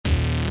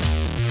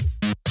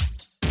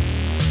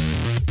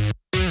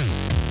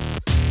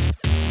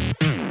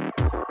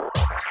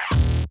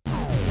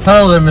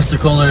Hello there, Mr.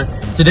 Kohler.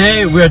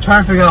 Today we are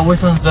trying to figure out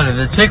which one's better,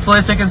 the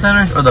Chick-Fil-A chicken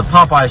sandwich or the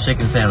Popeyes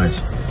chicken sandwich.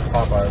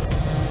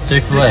 Popeyes.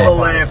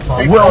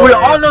 Chick-Fil-A. We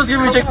all know it's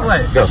gonna be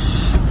Chick-Fil-A. Go.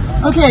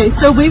 Okay,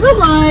 so we would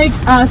like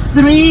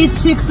 3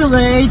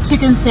 Chick-Fil-A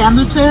chicken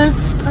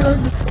sandwiches.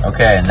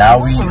 Okay, now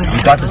we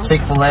got the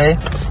Chick-Fil-A.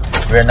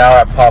 We're now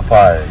at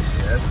Popeyes.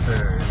 Yes,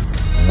 sir.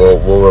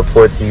 We'll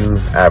report to you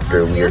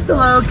after we are Yes, done.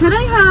 hello. Can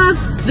I have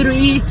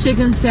 3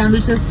 chicken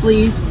sandwiches,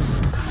 please?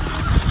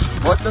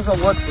 What does it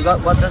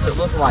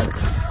look like?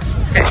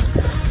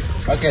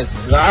 Okay,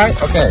 slide.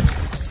 Okay.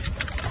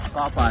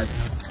 Popeyes.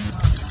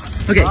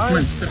 Okay, come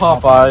on.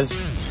 Popeyes.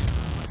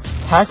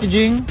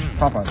 Packaging.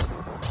 Popeyes.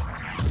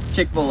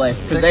 Chick-Fil-A,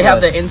 because they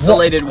have the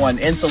insulated one.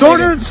 So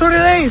do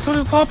they. So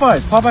does Popeyes.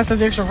 Popeyes has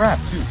the extra wrap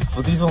too.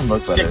 But these don't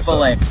look better.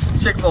 Chick-Fil-A.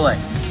 Chick-Fil-a.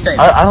 Okay.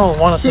 I don't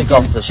want to think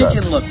off the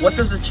chicken look. What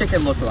does the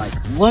chicken look like?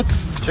 Look.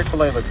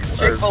 Chick-Fil-A looks.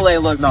 Chick-Fil-A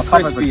looks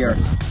crispier.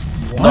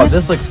 No,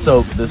 this looks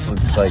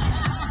like.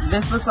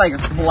 This looks like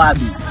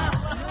flabby.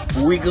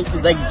 Wiggle,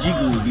 like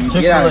jiggly, dude.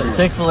 Get out of here.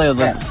 Chick-Fil-A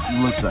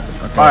looks better.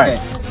 Okay. Alright.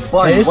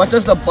 Buns. Taste? What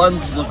does the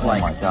buns look Oh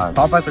like? my god.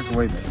 Popeyes looks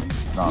way better.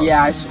 No.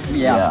 Yeah,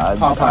 I'd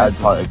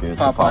probably agree with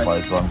the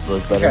Popeyes buns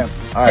look better. Okay.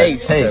 Alright,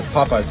 Taste.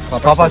 Popeyes.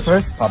 Popeyes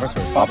first? Popeyes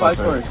first. Popeyes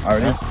first.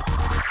 Already?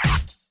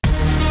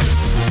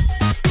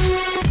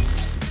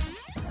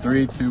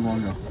 3, 2,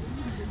 1, go.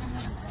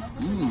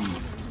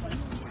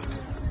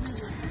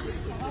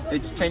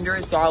 It's tender.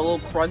 It's got a little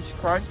crunch.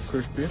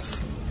 Crispy.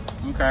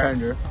 Okay.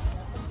 Tender.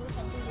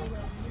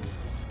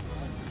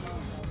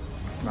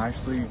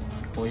 Nicely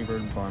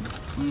flavored bun.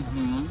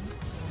 Mm-hmm.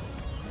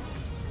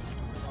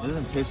 It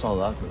doesn't taste all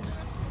that good.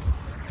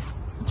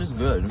 It's just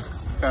good.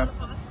 Okay.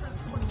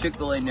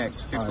 Chick-Fil-A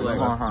next. Chick-Fil-A.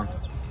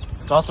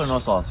 Sauce or no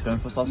sauce? Can we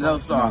put sauce? No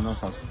on? sauce. No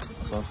sauce.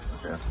 No sauce?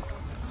 Yeah.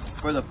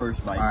 For the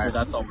first bite. Alright. So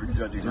that's all we're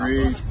judging.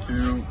 3,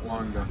 2,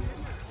 1, go.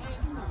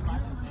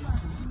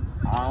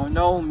 I don't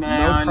know,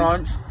 man. No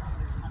crunch.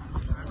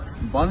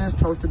 Bun is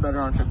toasted better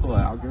on Chick-Fil-A.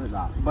 I'll give it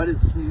that. But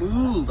it's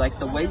smooth. Like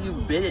the way you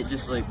bit it,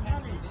 just like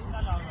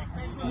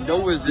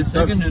no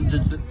resistance.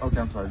 Okay,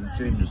 I'm sorry. The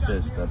chicken just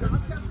tastes better.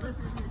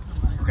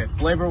 Okay.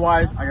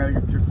 Flavor-wise, I gotta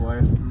get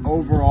Chick-Fil-A.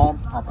 Overall,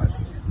 Popeyes.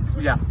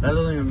 Yeah. That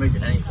doesn't even make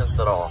any sense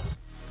at all.